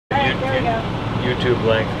YouTube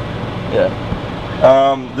link. Yeah.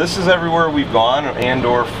 This is everywhere we've gone,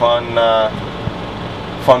 and/or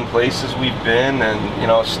fun places we've been, and you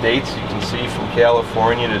know, states you can see from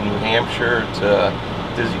California to New Hampshire to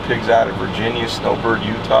Dizzy Pigs out of Virginia, Snowbird,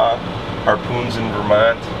 Utah, Harpoons in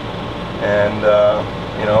Vermont, and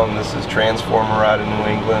you know, and this is Transformer out of New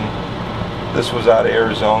England. This was out of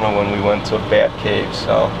Arizona when we went to Bat Cave.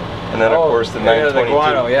 So, and then of course the 922. The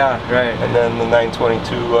guano, yeah, right. And then the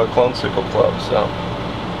 922 Clone Sickle Club. So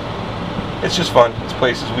it's just fun. It's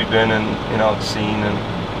places we've been and, you know, seen, and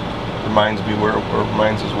reminds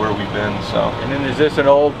us where we've been. So. And then is this an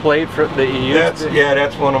old plate that you used? Yeah,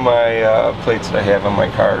 that's one of my plates that I have on my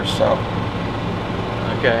cars. So.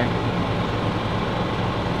 Okay.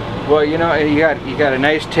 Well, you know, you got a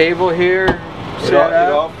nice table here. It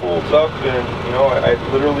all folds up, and you know,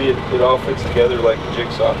 it all fits together like a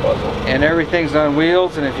jigsaw puzzle. And everything's on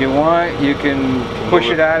wheels, and if you want, you can push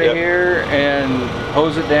it out of here and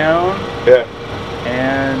hose it down. Yeah.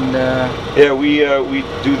 And yeah, we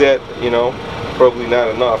do that. You know, probably not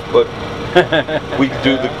enough, but we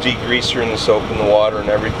do the degreaser and the soap and the water and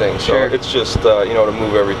everything. So sure. It's just you know, to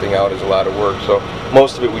move everything out is a lot of work. So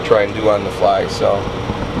most of it we try and do on the fly. So.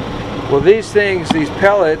 Well, these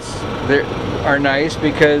pellets, are nice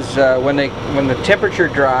because when the temperature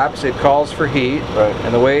drops, it calls for heat, right.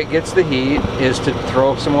 And the way it gets the heat is to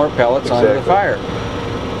throw some more pellets onto the fire.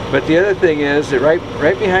 But the other thing is that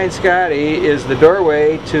right behind Scotty is the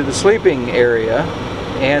doorway to the sleeping area,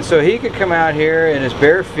 and so he could come out here in his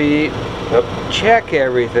bare feet, check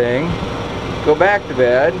everything, go back to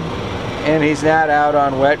bed, and he's not out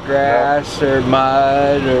on wet grass or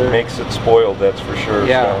mud or. Makes it spoiled, that's for sure.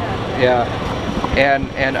 Yeah, so. Yeah.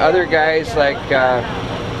 And other guys like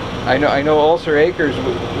I know Ulcer Acres.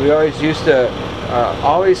 We always used to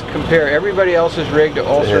always compare everybody else's rig to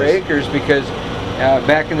Ulcer Acres because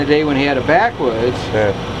back in the day when he had a backwoods,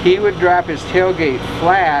 he would drop his tailgate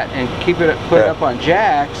flat and put it up on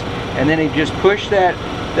jacks, and then he'd just push that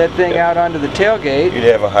thing out onto the tailgate. You'd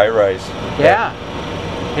have a high rise. Yeah.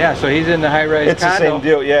 Yeah, so he's in the high-rise condo. It's the same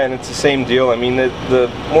deal, yeah, and it's the same deal. I mean, the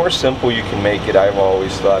more simple you can make it, I've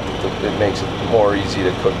always thought that it makes it more easy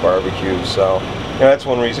to cook barbecue. So, you know, that's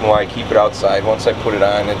one reason why I keep it outside. Once I put it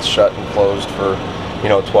on, it's shut and closed for, you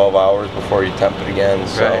know, 12 hours before you temp it again.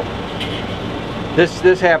 So. Right.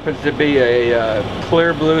 This happens to be a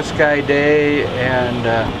clear blue sky day, and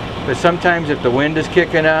but sometimes if the wind is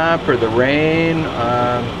kicking up or the rain.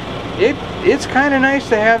 It's kind of nice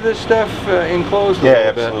to have this stuff enclosed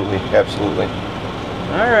a little bit. Absolutely.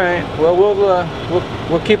 All right. Well,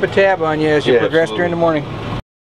 we'll keep a tab on you as you progress during the morning.